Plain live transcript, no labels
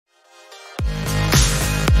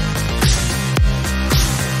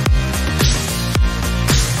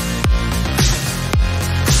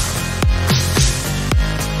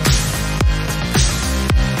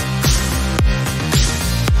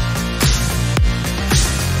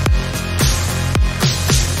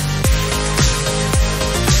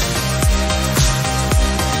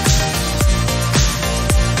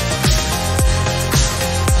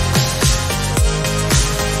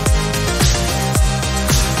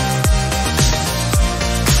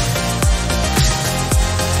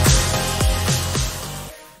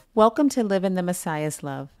Welcome to Live in the Messiah's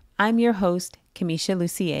Love. I'm your host, Kamisha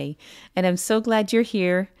Lucier, and I'm so glad you're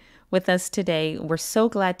here with us today. We're so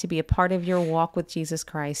glad to be a part of your walk with Jesus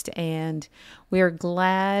Christ, and we are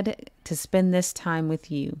glad to spend this time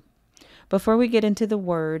with you. Before we get into the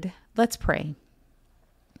word, let's pray.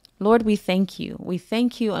 Lord, we thank you. We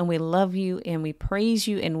thank you and we love you and we praise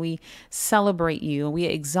you and we celebrate you and we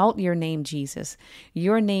exalt your name, Jesus.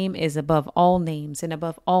 Your name is above all names and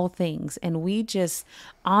above all things. And we just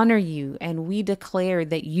honor you and we declare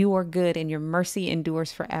that you are good and your mercy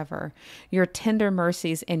endures forever. Your tender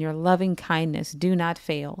mercies and your loving kindness do not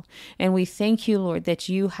fail. And we thank you, Lord, that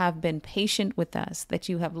you have been patient with us, that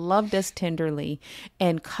you have loved us tenderly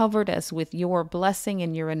and covered us with your blessing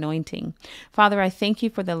and your anointing. Father, I thank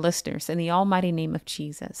you for the listeners in the almighty name of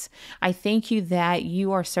Jesus. I thank you that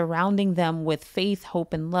you are surrounding them with faith,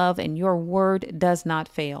 hope, and love, and your word does not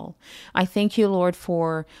fail. I thank you, Lord,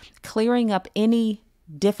 for clearing up any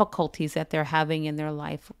difficulties that they're having in their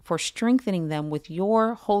life, for strengthening them with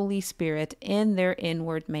your Holy Spirit in their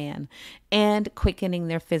inward man and quickening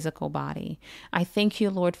their physical body. I thank you,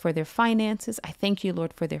 Lord, for their finances. I thank you,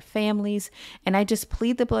 Lord, for their families. And I just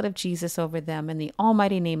plead the blood of Jesus over them in the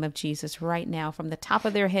almighty name of Jesus right now, from the top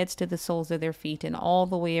of their heads to the soles of their feet and all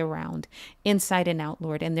the way around, inside and out,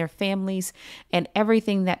 Lord, and their families and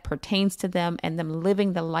everything that pertains to them and them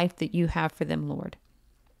living the life that you have for them, Lord.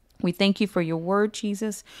 We thank you for your word,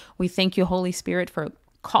 Jesus. We thank you, Holy Spirit, for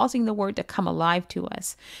causing the word to come alive to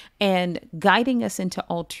us and guiding us into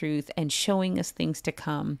all truth and showing us things to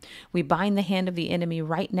come. We bind the hand of the enemy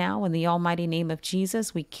right now in the almighty name of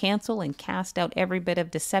Jesus. We cancel and cast out every bit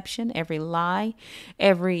of deception, every lie,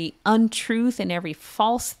 every untruth, and every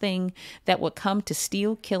false thing that would come to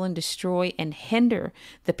steal, kill, and destroy and hinder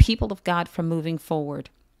the people of God from moving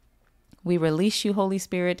forward. We release you, Holy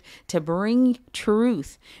Spirit, to bring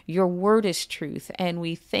truth. Your word is truth. And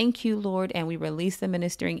we thank you, Lord, and we release the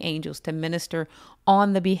ministering angels to minister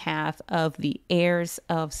on the behalf of the heirs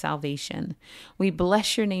of salvation. We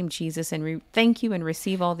bless your name, Jesus, and we thank you and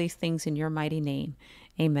receive all these things in your mighty name.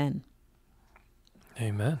 Amen.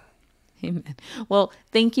 Amen. Amen. Well,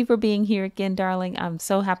 thank you for being here again, darling. I'm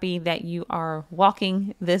so happy that you are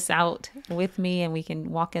walking this out with me and we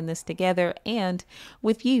can walk in this together and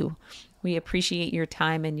with you. We appreciate your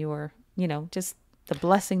time and your, just the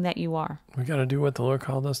blessing that you are. We got to do what the Lord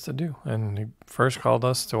called us to do. And he first called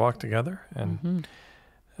us to walk together and,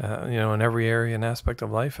 in every area and aspect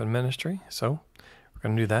of life and ministry. So we're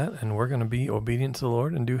going to do that, and we're going to be obedient to the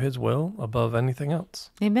Lord and do his will above anything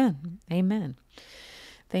else. Amen. Amen.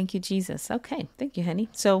 Thank you, Jesus. Okay. Thank you, honey.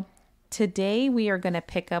 So today we are going to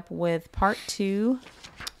pick up with part 2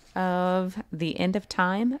 of the end of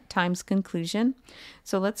time's conclusion.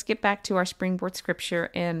 So let's get back to our springboard scripture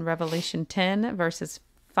in Revelation 10, verses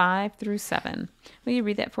 5 through 7. Will you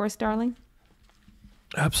read that for us, darling?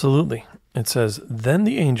 Absolutely. It says, "Then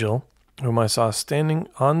the angel whom I saw standing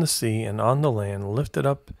on the sea and on the land lifted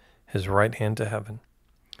up his right hand to heaven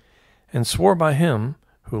and swore by him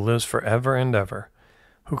who lives forever and ever,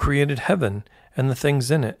 who created heaven and the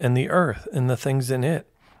things in it, and the earth and the things in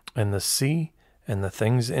it, and the sea and the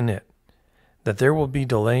things in it, that there will be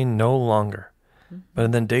delay no longer, but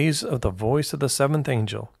in the days of the voice of the seventh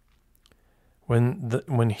angel,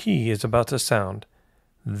 when he is about to sound,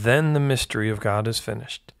 then the mystery of God is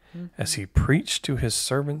finished, as he preached to his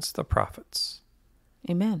servants the prophets."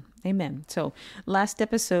 Amen. Amen. So last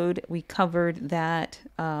episode, we covered that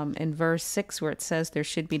in verse 6 where it says there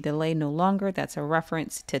should be delay no longer. That's a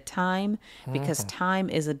reference to time, because time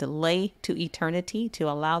is a delay to eternity, to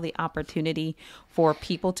allow the opportunity for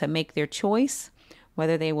people to make their choice,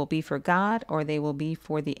 whether they will be for God or they will be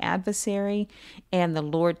for the adversary, and the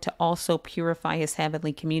Lord to also purify his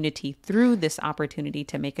heavenly community through this opportunity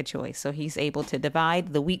to make a choice. So he's able to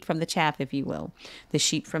divide the wheat from the chaff, if you will, the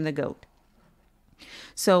sheep from the goat.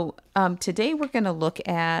 So today we're going to look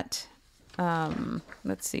at,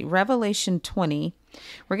 Revelation 20.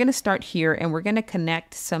 We're going to start here and we're going to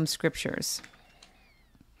connect some scriptures.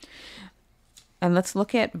 And let's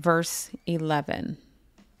look at verse 11.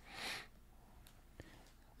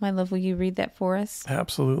 My love, will you read that for us?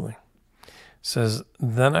 Absolutely. It says,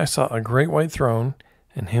 "Then I saw a great white throne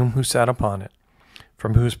and him who sat upon it,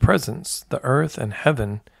 from whose presence the earth and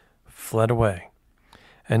heaven fled away,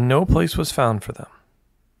 and no place was found for them."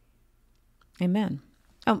 Amen.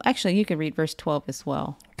 Oh, actually, you could read verse 12 as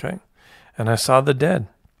well. Okay. "And I saw the dead,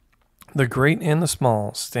 the great and the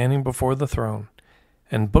small, standing before the throne,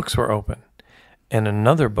 and books were open, and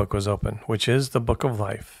another book was open, which is the book of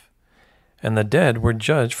life. And the dead were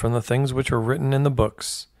judged from the things which were written in the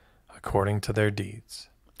books, according to their deeds."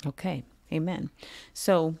 Okay. Amen.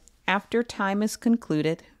 So after time is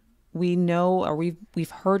concluded, we know, or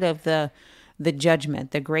we've heard of the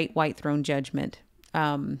judgment, the great white throne judgment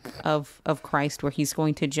of Christ, where he's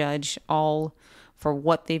going to judge all for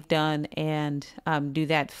what they've done and do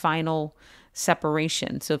that final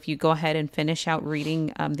separation. So if you go ahead and finish out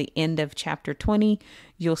reading the end of chapter 20,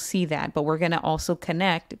 you'll see that. But we're going to also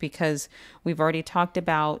connect, because we've already talked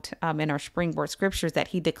about in our springboard scriptures that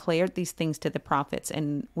he declared these things to the prophets,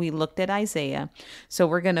 and we looked at Isaiah. So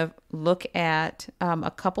we're going to look at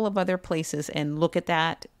a couple of other places and look at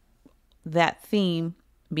that theme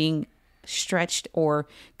being stretched or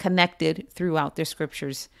connected throughout the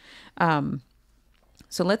scriptures.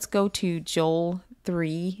 So let's go to Joel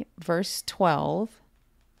 3, verse 12.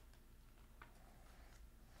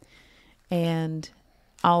 And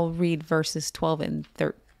I'll read verses 12 and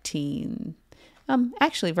 13.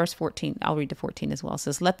 Actually, verse 14, I'll read to 14 as well. It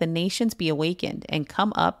says, "Let the nations be awakened and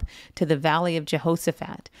come up to the valley of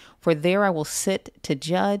Jehoshaphat, for there I will sit to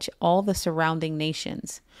judge all the surrounding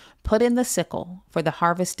nations. Put in the sickle, for the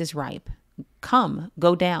harvest is ripe. Come,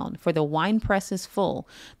 go down, for the winepress is full,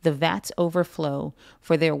 the vats overflow,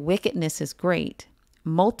 for their wickedness is great.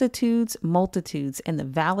 Multitudes, multitudes in the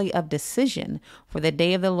valley of decision, for the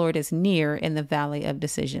day of the Lord is near in the valley of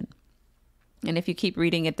decision." And if you keep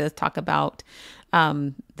reading, it does talk about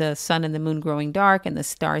the sun and the moon growing dark and the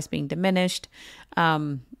stars being diminished.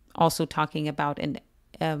 Also talking about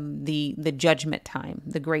the judgment time,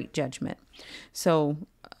 the great judgment. So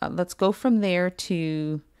let's go from there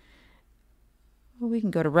to, well, we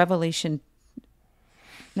can go to Revelation.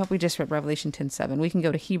 No, we just read Revelation 10:7. We can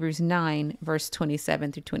go to Hebrews 9, verse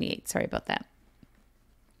 27 through 28. Sorry about that.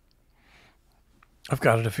 I've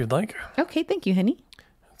got it if you'd like. Okay, thank you, honey.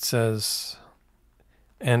 It says,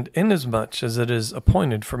 "And inasmuch as it is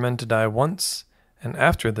appointed for men to die once, and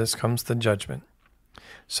after this comes the judgment,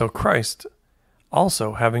 so Christ,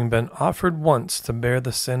 also having been offered once to bear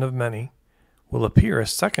the sin of many, will appear a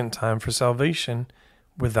second time for salvation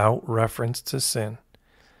without reference to sin,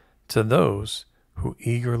 to those who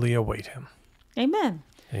eagerly await him." Amen.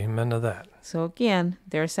 Amen to that. So again,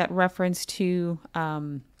 there's that reference to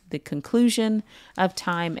the conclusion of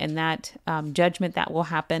time and that judgment that will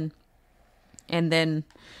happen. And then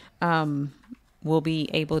we'll be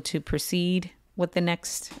able to proceed with the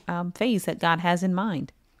next phase that God has in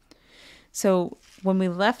mind. So when we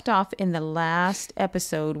left off in the last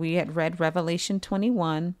episode, we had read Revelation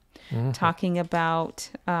 21, talking about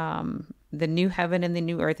the new heaven and the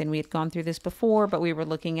new earth. And we had gone through this before, but we were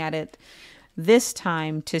looking at it this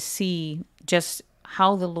time to see just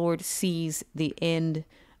how the Lord sees the end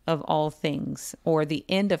of all things, or the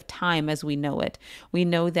end of time as we know it. We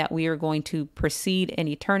know that we are going to proceed in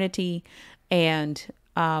eternity, and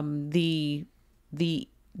the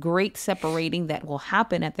great separating that will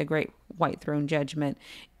happen at the great white throne judgment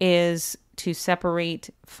is to separate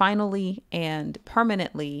finally and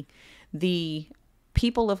permanently the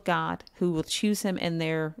people of God who will choose him in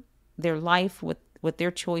their life with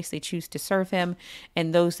their choice. They choose to serve him,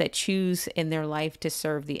 and those that choose in their life to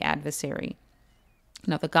serve the adversary.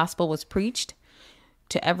 Now, the gospel was preached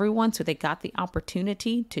to everyone, so they got the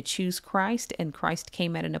opportunity to choose Christ, and Christ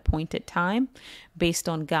came at an appointed time based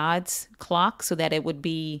on God's clock, so that it would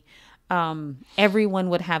be everyone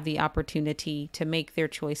would have the opportunity to make their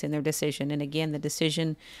choice and their decision. And again, the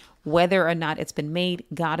decision, whether or not it's been made,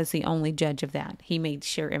 God is the only judge of that. He may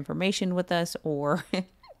share information with us or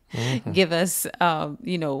give us,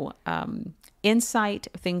 insight,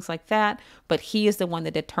 things like that. But he is the one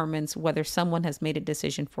that determines whether someone has made a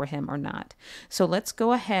decision for him or not. So let's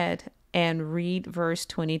go ahead and read verse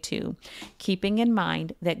 22, keeping in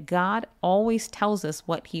mind that God always tells us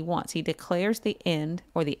what he wants. He declares the end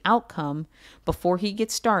or the outcome before he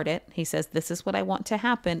gets started. He says, this is what I want to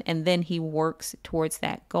happen. And then he works towards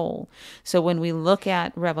that goal. So when we look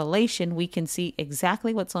at Revelation, we can see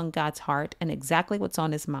exactly what's on God's heart and exactly what's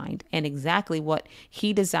on his mind and exactly what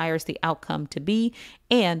he desires the outcome to be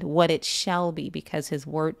and what it shall be, because his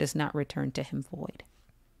word does not return to him void.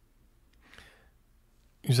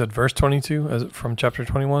 You said verse 22 as from chapter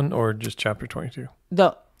 21 or just chapter 22?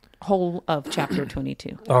 The whole of chapter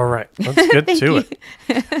 22. All right. Let's get to it.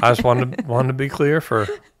 I just wanted to be clear for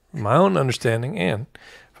my own understanding and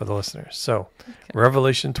for the listeners. So, okay.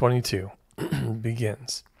 Revelation 22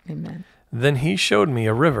 begins. Amen. Then he showed me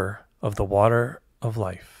a river of the water of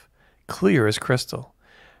life, clear as crystal,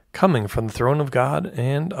 coming from the throne of God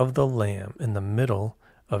and of the Lamb in the middle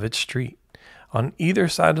of its street. On either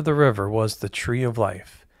side of the river was the tree of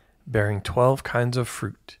life, bearing 12 kinds of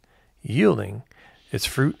fruit, yielding its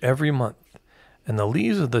fruit every month. And the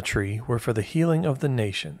leaves of the tree were for the healing of the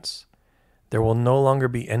nations. There will no longer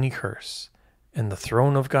be any curse, and the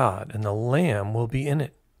throne of God and the Lamb will be in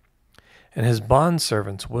it. and his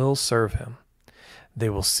bondservants will serve him. They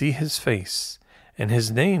will see his face, and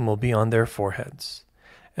his name will be on their foreheads.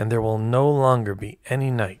 And there will no longer be any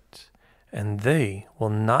night, and they will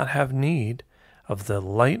not have need of the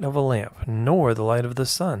light of a lamp, nor the light of the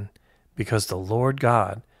sun, because the Lord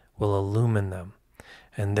God will illumine them,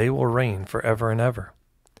 and they will reign forever and ever.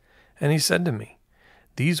 And he said to me,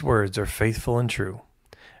 These words are faithful and true.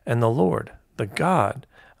 And the Lord, the God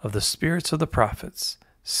of the spirits of the prophets,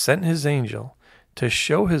 sent his angel to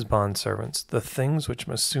show his bondservants the things which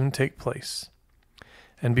must soon take place.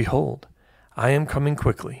 And behold, I am coming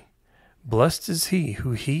quickly. Blessed is he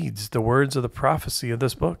who heeds the words of the prophecy of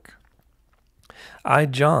this book. I,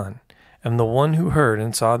 John, am the one who heard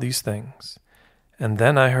and saw these things. And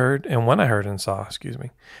when I heard and saw,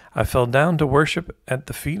 I fell down to worship at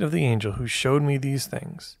the feet of the angel who showed me these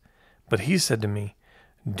things. But he said to me,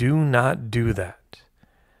 Do not do that.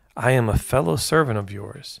 I am a fellow servant of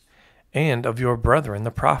yours, and of your brethren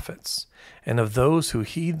the prophets, and of those who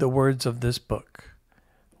heed the words of this book.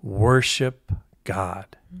 Worship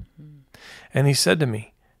God. Mm-hmm. And he said to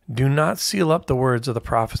me, Do not seal up the words of the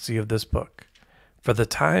prophecy of this book, for the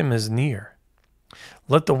time is near.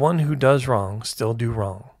 Let the one who does wrong still do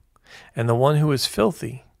wrong, and the one who is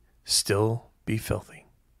filthy still be filthy.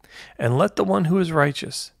 And let the one who is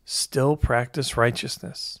righteous still practice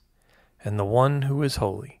righteousness, and the one who is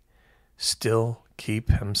holy still keep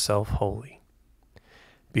himself holy.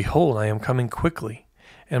 Behold, I am coming quickly,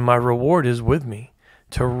 and my reward is with me,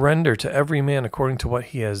 to render to every man according to what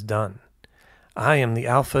he has done. I am the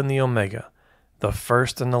Alpha and the Omega, the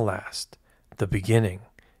first and the last, the beginning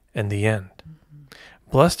and the end.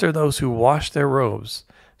 Blessed are those who wash their robes,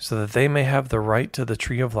 so that they may have the right to the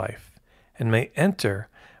tree of life, and may enter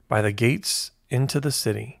by the gates into the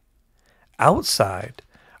city. Outside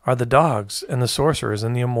are the dogs and the sorcerers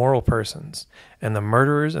and the immoral persons, and the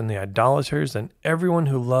murderers and the idolaters, and everyone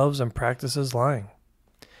who loves and practices lying.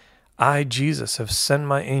 I, Jesus, have sent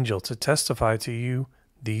my angel to testify to you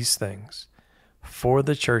these things for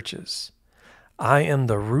the churches. I am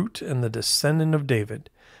the root and the descendant of David,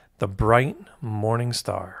 the bright morning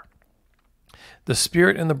star. The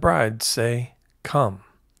Spirit and the bride say, Come.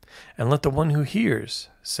 And let the one who hears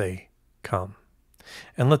say, Come.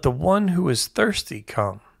 And let the one who is thirsty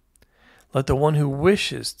come. Let the one who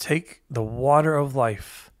wishes take the water of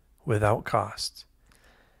life without cost.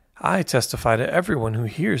 I testify to everyone who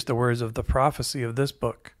hears the words of the prophecy of this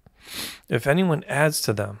book. If anyone adds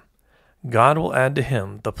to them, God will add to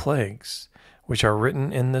him the plagues which are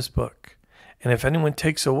written in this book. And if anyone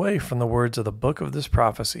takes away from the words of the book of this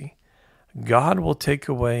prophecy, God will take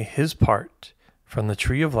away his part from the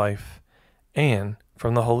tree of life and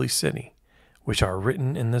from the holy city, which are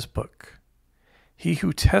written in this book. He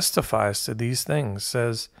who testifies to these things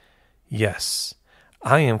says, Yes,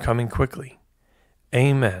 I am coming quickly.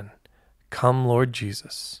 Amen. Come, Lord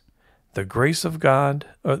Jesus. The grace of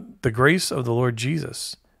the Lord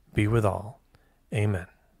Jesus be with all. Amen.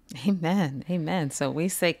 Amen. Amen. So we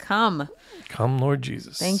say, Come. Come, Lord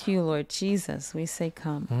Jesus. Thank you, Lord Jesus. We say,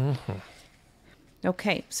 Come. Mm-hmm.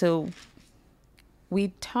 Okay, so we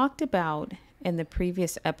talked about in the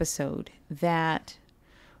previous episode that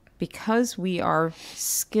because we are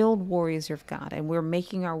skilled warriors of God and we're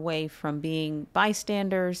making our way from being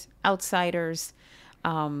bystanders, outsiders,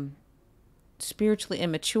 spiritually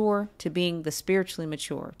immature, to being the spiritually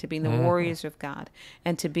mature, to being the warriors of God,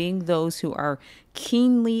 and to being those who are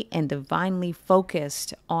keenly and divinely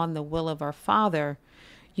focused on the will of our Father,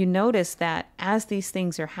 you notice that as these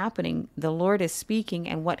things are happening, the Lord is speaking,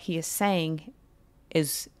 and what he is saying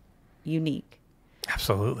is unique.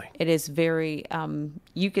 Absolutely. It is very,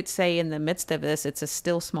 you could say in the midst of this, it's a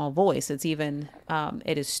still small voice. It's even,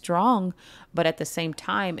 it is strong, but at the same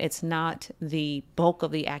time, it's not the bulk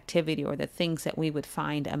of the activity or the things that we would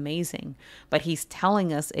find amazing. But he's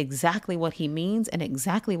telling us exactly what he means and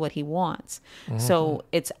exactly what he wants. Mm-hmm. So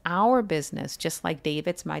it's our business, just like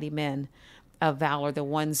David's mighty men of valor, the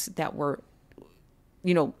ones that were,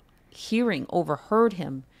 overheard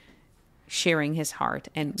him sharing his heart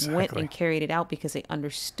and went and carried it out because they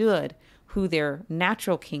understood who their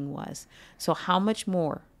natural king was. So how much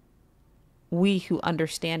more we who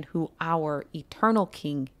understand who our eternal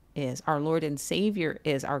king is, our Lord and Savior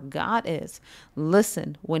is, our God is,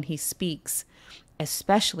 listen when he speaks,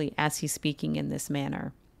 especially as he's speaking in this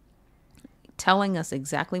manner, telling us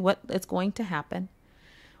exactly what is going to happen,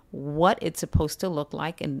 what it's supposed to look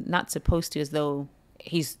like, and not supposed to as though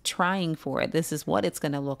he's trying for it. This is what it's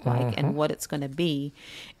going to look like and what it's going to be.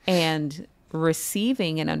 And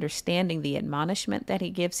receiving and understanding the admonishment that he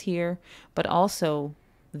gives here, but also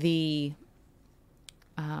the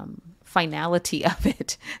finality of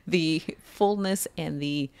it, the fullness and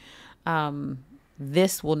the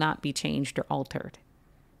this will not be changed or altered.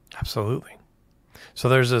 Absolutely. So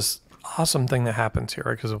there's this awesome thing that happens here,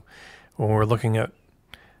 right? Because when we're looking at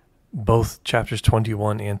both chapters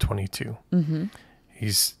 21 and 22,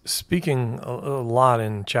 he's speaking a lot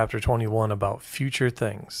in chapter 21 about future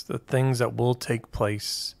things, the things that will take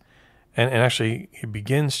place. And actually, he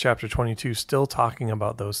begins chapter 22 still talking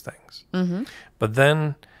about those things. But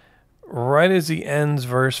then, right as he ends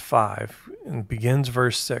verse 5 and begins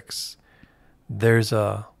verse 6, there's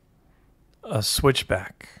a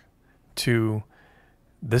switchback to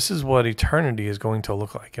this is what eternity is going to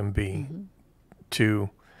look like and be. To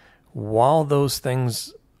while those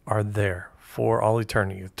things are there for all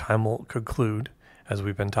eternity, time will conclude, as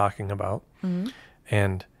we've been talking about,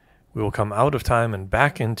 and we will come out of time and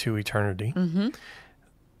back into eternity.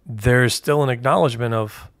 There's still an acknowledgement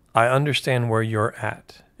of, I understand where you're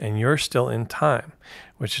at, and you're still in time,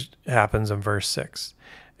 which happens in verse 6.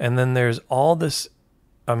 And then there's all this,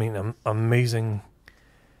 amazing,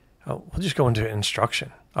 we'll just go into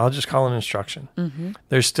instruction. I'll just call it instruction.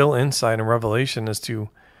 There's still insight and revelation as to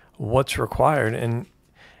what's required. And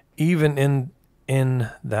even in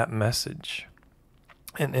that message,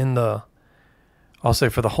 and in I'll say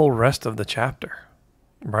for the whole rest of the chapter,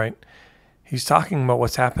 right? He's talking about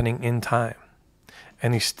what's happening in time.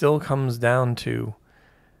 And he still comes down to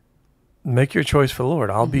make your choice for the Lord.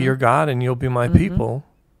 I'll be your God and you'll be my people.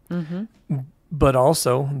 But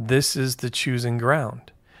also, this is the choosing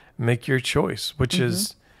ground. Make your choice, which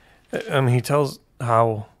is, he tells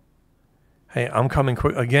how, hey, I'm coming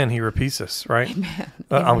quick. Again, he repeats this, right? Amen.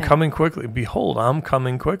 I'm coming quickly. Behold, I'm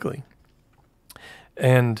coming quickly.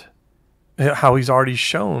 And how he's already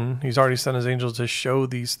sent his angels to show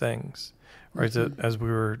these things, right? As we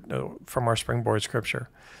were from our springboard scripture,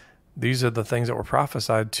 these are the things that were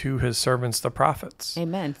prophesied to his servants, the prophets.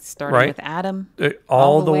 Amen. Starting with Adam,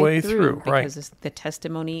 all the way through, right? Because the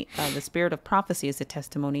testimony, the spirit of prophecy is the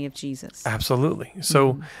testimony of Jesus. Absolutely.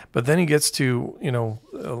 So, but then he gets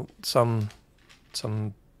to, some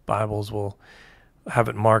Bibles will have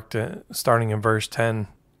it marked starting in verse 10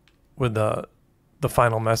 with the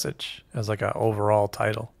final message as like an overall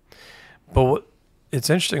title. But it's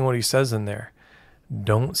interesting what he says in there.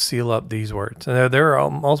 Don't seal up these words. And there are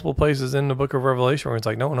multiple places in the book of Revelation where it's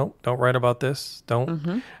like, no, don't write about this.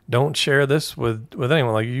 Don't share this with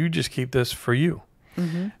anyone. Like, you just keep this for you.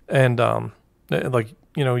 And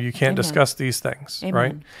you can't discuss these things,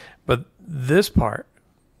 right? But this part,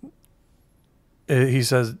 he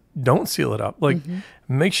says, don't seal it up. Like,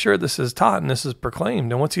 make sure this is taught and this is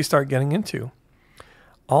proclaimed. And once you start getting into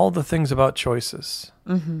all the things about choices,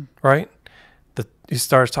 right? He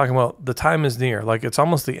starts talking about the time is near. Like, it's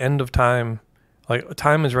almost the end of time. Like,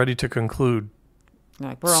 time is ready to conclude.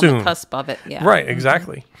 Like, we're soon. on the cusp of it. Yeah. Right,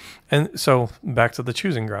 exactly. And so back to the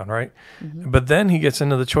choosing ground, right? But then he gets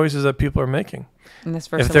into the choices that people are making. And that's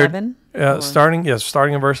verse 11? Starting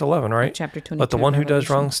in verse 11, right? Chapter 22. Let the one who does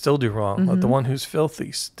wrong still do wrong. Let the one who's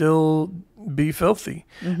filthy still be filthy.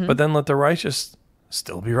 But then let the righteous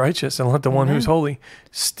still be righteous. And let the one who's holy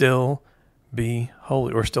still be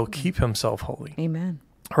holy, or still keep himself holy. Amen.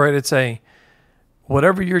 Right? It's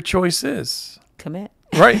whatever your choice is. Commit.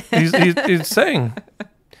 Right. He's saying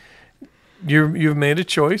you've made a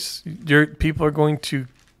choice. Your people are going to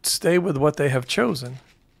stay with what they have chosen.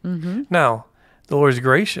 Now, the Lord is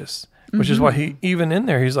gracious, which is why he, even in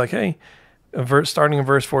there, he's like, hey, starting in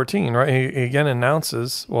verse 14, right? He again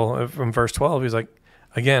announces, from verse 12, he's like,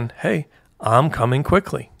 again, hey, I'm coming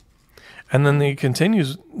quickly. And then he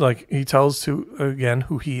continues, like he tells again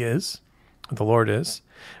who he is, the Lord is,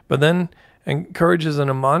 but then encourages and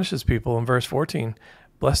admonishes people in verse 14.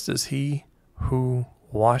 Blessed is he who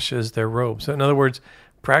washes their robes. So in other words,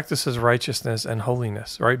 practices righteousness and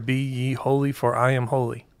holiness, right? Be ye holy, for I am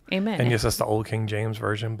holy. Amen. And yes, that's the old King James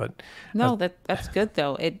version, but no, that's good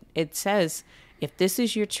though. It says, if this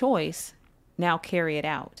is your choice, now carry it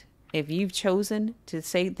out. If you've chosen to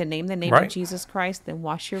name the name of Jesus Christ, then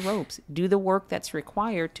wash your robes. Do the work that's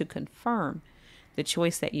required to confirm the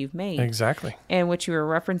choice that you've made. Exactly. And what you were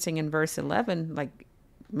referencing in verse 11, like,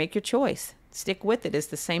 make your choice. Stick with it. It's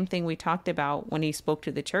the same thing we talked about when he spoke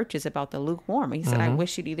to the churches about the lukewarm. He said, I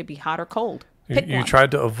wish you'd either be hot or cold. You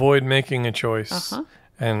tried to avoid making a choice,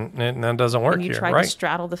 and that doesn't work here, right? You tried to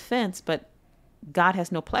straddle the fence, but God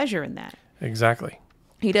has no pleasure in that. Exactly.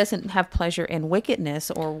 He doesn't have pleasure in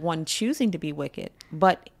wickedness or one choosing to be wicked.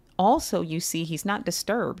 But also, you see, he's not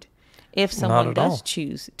disturbed if someone does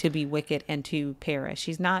choose to be wicked and to perish.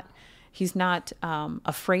 He's not He's not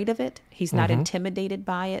afraid of it. He's not intimidated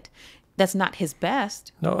by it. That's not his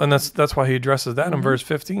best. No, and that's why he addresses that in verse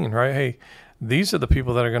 15, right? Hey, these are the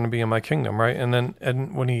people that are going to be in my kingdom, right?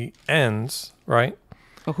 And when he ends, right?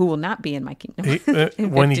 Or who will not be in my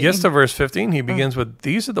kingdom. When he gets to verse 15, he begins with,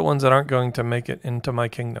 these are the ones that aren't going to make it into my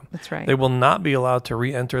kingdom. That's right. They will not be allowed to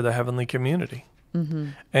re-enter the heavenly community.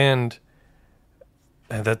 And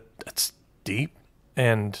that's deep.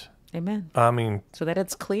 And Amen. I mean, So that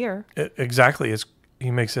it's clear. Exactly.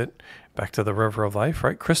 He makes it back to the river of life,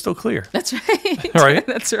 right? Crystal clear. That's right. Right?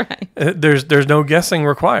 That's right. There's no guessing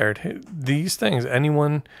required. These things,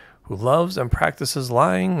 anyone who loves and practices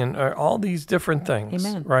lying and all these different things,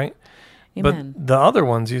 Amen. right? Amen. But the other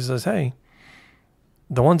ones, he says, hey,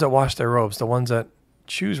 the ones that wash their robes, the ones that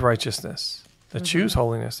choose righteousness, that choose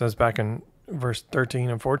holiness, that's back in verse 13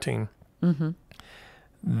 and 14,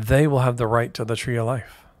 they will have the right to the tree of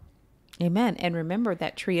life. Amen. And remember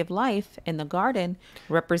that tree of life in the garden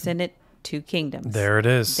represented two kingdoms. There it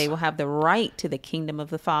is. They will have the right to the kingdom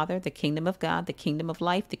of the Father, the kingdom of God, the kingdom of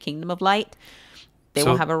life, the kingdom of light. They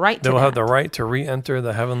will have a right to that. They will have the right to re-enter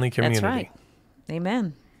the heavenly community. That's right.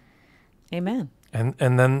 Amen. Amen. And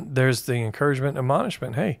then there's the encouragement,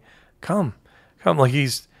 admonishment. Hey, come. Like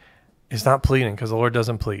he's not pleading, because the Lord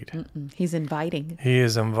doesn't plead. He's inviting. He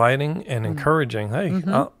is inviting and encouraging. Hey,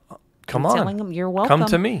 come on. Telling him you're welcome. Come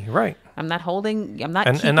to me. Right. I'm not keeping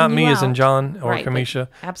and not me you as in out. John or Right, Kamisha.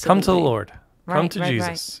 absolutely. Come to the Lord. Come Right, to right,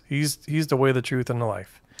 Jesus. He's the way, the truth, and the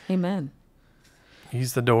life. Amen.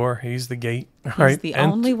 He's the door. He's the gate. He's Right. the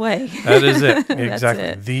only way. That is it. That's Exactly.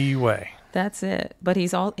 it. The way. That's it. But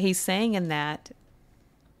he's saying in that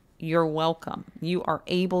you're welcome. You are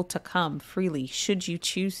able to come freely should you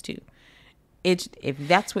choose to. If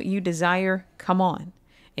that's what you desire, come on.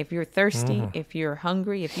 If you're thirsty, if you're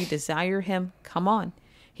hungry, if you desire him, come on.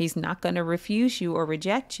 He's not going to refuse you or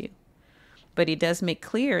reject you. But he does make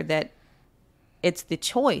clear that it's the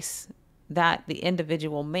choice that the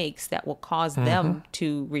individual makes that will cause them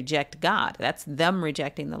to reject God. That's them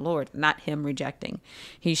rejecting the Lord, not him rejecting.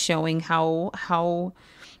 He's showing how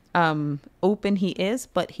open he is,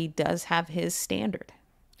 but he does have his standard.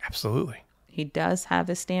 Absolutely. He does have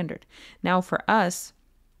a standard. Now for us,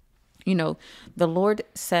 the Lord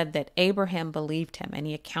said that Abraham believed him and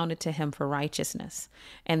he accounted to him for righteousness.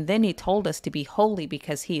 And then he told us to be holy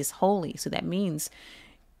because he is holy. So that means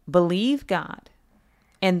believe God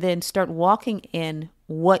and then start walking in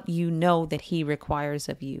what you know that he requires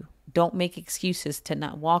of you. Don't make excuses to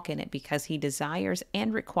not walk in it because he desires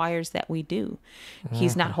and requires that we do.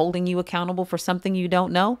 He's not holding you accountable for something you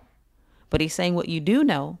don't know, but he's saying what you do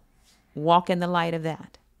know, walk in the light of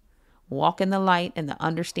that. Walk in the light and the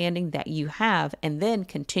understanding that you have, and then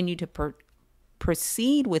continue to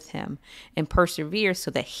proceed with him and persevere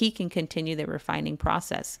so that he can continue the refining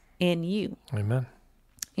process in you. Amen.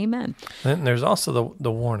 Amen. Then there's also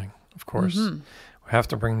the warning, of course. We have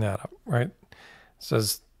to bring that up, right? It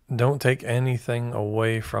says, don't take anything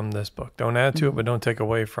away from this book. Don't add to it, but don't take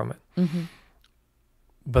away from it.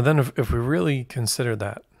 But then if we really consider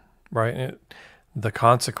that, right, the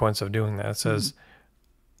consequence of doing that, it says,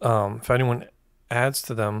 if anyone adds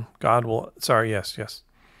to them, God will, yes.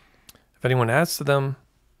 If anyone adds to them,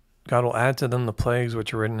 God will add to them the plagues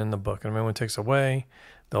which are written in the book. And if anyone takes away,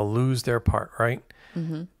 they'll lose their part, right?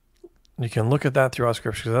 You can look at that throughout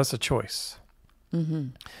Scripture, because that's a choice.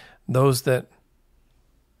 Those that,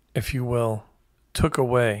 if you will, took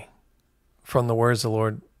away from the words the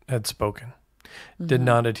Lord had spoken, did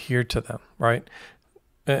not adhere to them, right?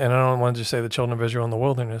 And I don't want to just say the children of Israel in the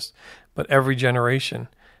wilderness, but every generation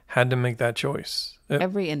had to make that choice.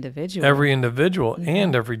 Every individual.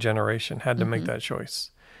 And every generation had to make that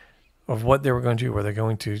choice of what they were going to do. Were they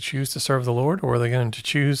going to choose to serve the Lord, or were they going to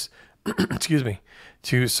choose,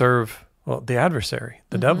 to serve, the adversary,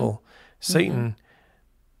 the devil, Satan,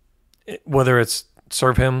 whether it's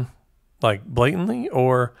serve him like blatantly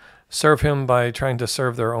or serve him by trying to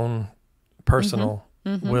serve their own personal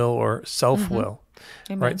will or self-will,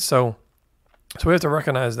 right? So we have to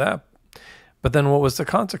recognize that. But then what was the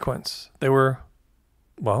consequence? They were,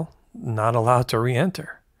 not allowed to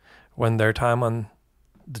re-enter when their time on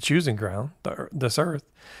the choosing ground, this earth,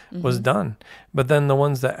 was done. But then the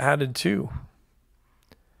ones that added to,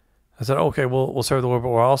 I said, okay, we'll serve the Lord, but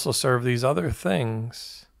we'll also serve these other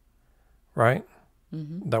things, right,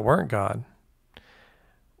 that weren't God.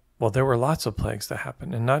 Well, there were lots of plagues that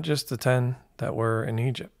happened, and not just the 10 that were in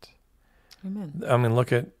Egypt. Amen. I mean,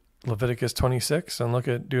 look at Leviticus 26 and look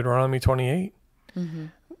at Deuteronomy 28.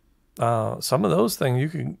 Some of those things, you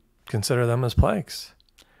could consider them as plagues.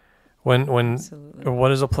 When Absolutely. what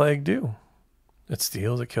does a plague do? It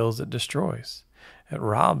steals, it kills, it destroys. it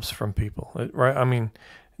robs from people, right? I mean,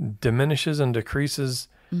 diminishes and decreases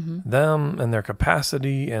them and their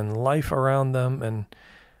capacity and life around them and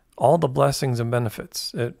all the blessings and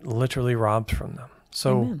benefits. It literally robs from them.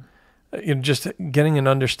 So just getting an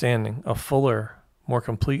understanding, a fuller, more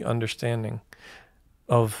complete understanding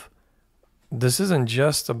of this isn't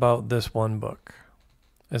just about this one book.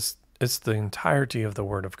 It's the entirety of the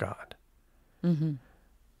Word of God.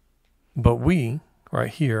 But we, right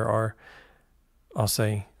here, are, I'll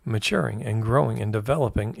say, maturing and growing and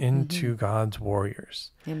developing into God's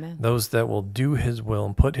warriors. Amen. Those that will do His will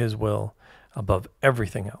and put His will above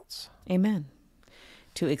everything else. Amen.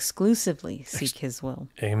 To exclusively seek His will.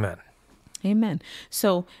 Amen. Amen.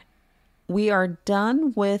 So we are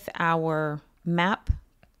done with our map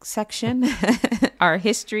section, our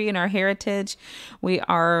history and our heritage. We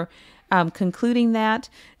are concluding that.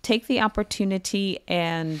 Take the opportunity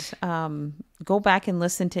and go back and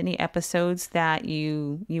listen to any episodes that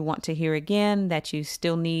you want to hear again, that you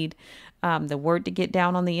still need the word to get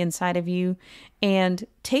down on the inside of you. And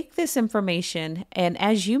take this information, and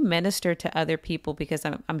as you minister to other people, because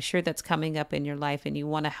I'm sure that's coming up in your life and you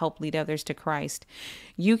want to help lead others to Christ,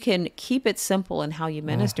 you can keep it simple in how you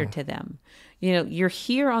minister to them. You know, you're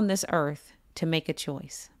here on this earth to make a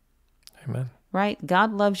choice. Amen. Right?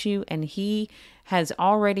 God loves you, and He has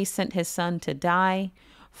already sent His Son to die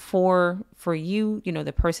for you,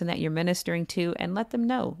 the person that you're ministering to, and let them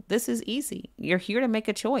know this is easy. You're here to make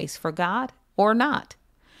a choice for God or not.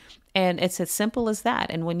 And it's as simple as that.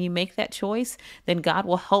 And when you make that choice, then God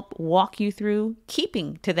will help walk you through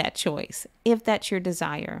keeping to that choice, if that's your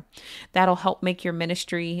desire. That'll help make your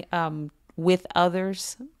ministry with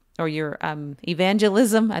others, or your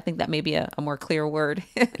evangelism. I think that may be a more clear word.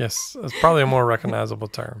 Yes, it's probably a more recognizable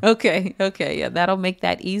term. Okay. Yeah, that'll make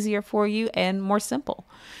that easier for you and more simple.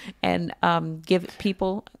 And give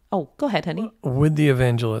people... Oh, go ahead, honey. With the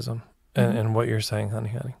evangelism and what you're saying,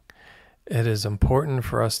 honey, it is important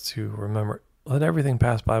for us to remember, let everything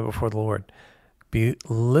pass by before the Lord. Be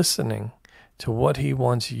listening to what He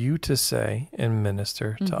wants you to say and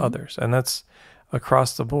minister to others. And that's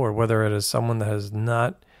across the board, whether it is someone that has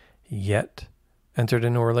not yet entered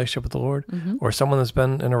into a relationship with the Lord, or someone that's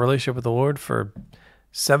been in a relationship with the Lord for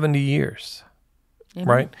 70 years,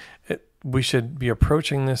 right? We should be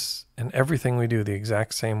approaching this in everything we do the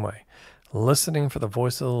exact same way, listening for the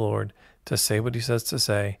voice of the Lord to say what He says to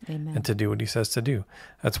say and to do what He says to do.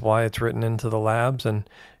 That's why it's written into the labs. And,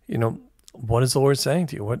 what is the Lord saying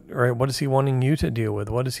to you? What is He wanting you to deal with?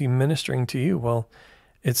 What is He ministering to you? Well,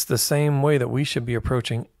 it's the same way that we should be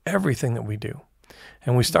approaching everything that we do.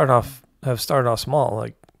 And we have started off small,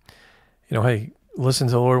 like, hey, listen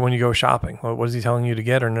to the Lord when you go shopping. What is He telling you to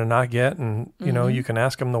get or to not get? And, you can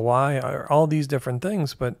ask Him the why, or all these different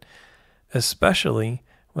things. But especially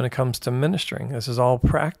when it comes to ministering, this is all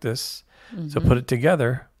practice to put it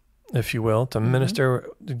together, if you will, to minister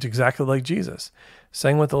exactly like Jesus,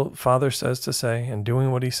 saying what the Father says to say and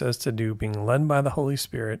doing what He says to do, being led by the Holy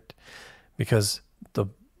Spirit, because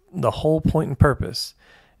the whole point and purpose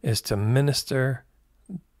is to minister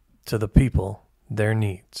to the people their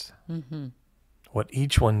needs, what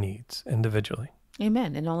each one needs individually.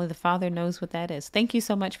 Amen. And only the Father knows what that is. Thank you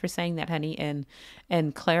so much for saying that, honey,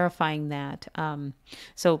 and clarifying that.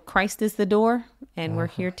 So Christ is the door, and we're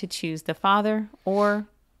here to choose the Father or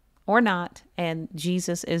not, and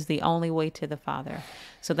Jesus is the only way to the Father.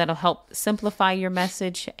 So that'll help simplify your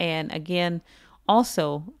message, and again,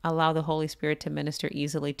 also allow the Holy Spirit to minister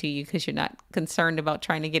easily to you, because you're not concerned about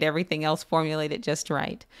trying to get everything else formulated just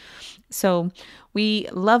right. So we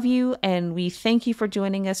love you, and we thank you for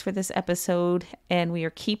joining us for this episode, and we are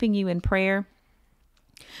keeping you in prayer.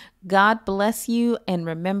 God bless you, and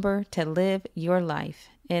remember to live your life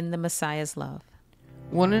in the Messiah's love.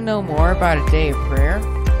 Want to know more about a day of prayer?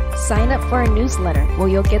 Sign up for our newsletter, where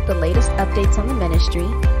you'll get the latest updates on the ministry,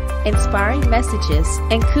 inspiring messages,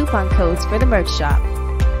 and coupon codes for the merch shop.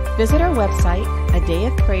 Visit our website,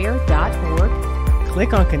 adayofprayer.org.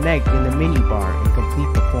 Click on Connect in the menu bar and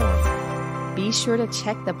complete the form. Be sure to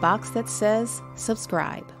check the box that says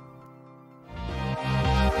subscribe.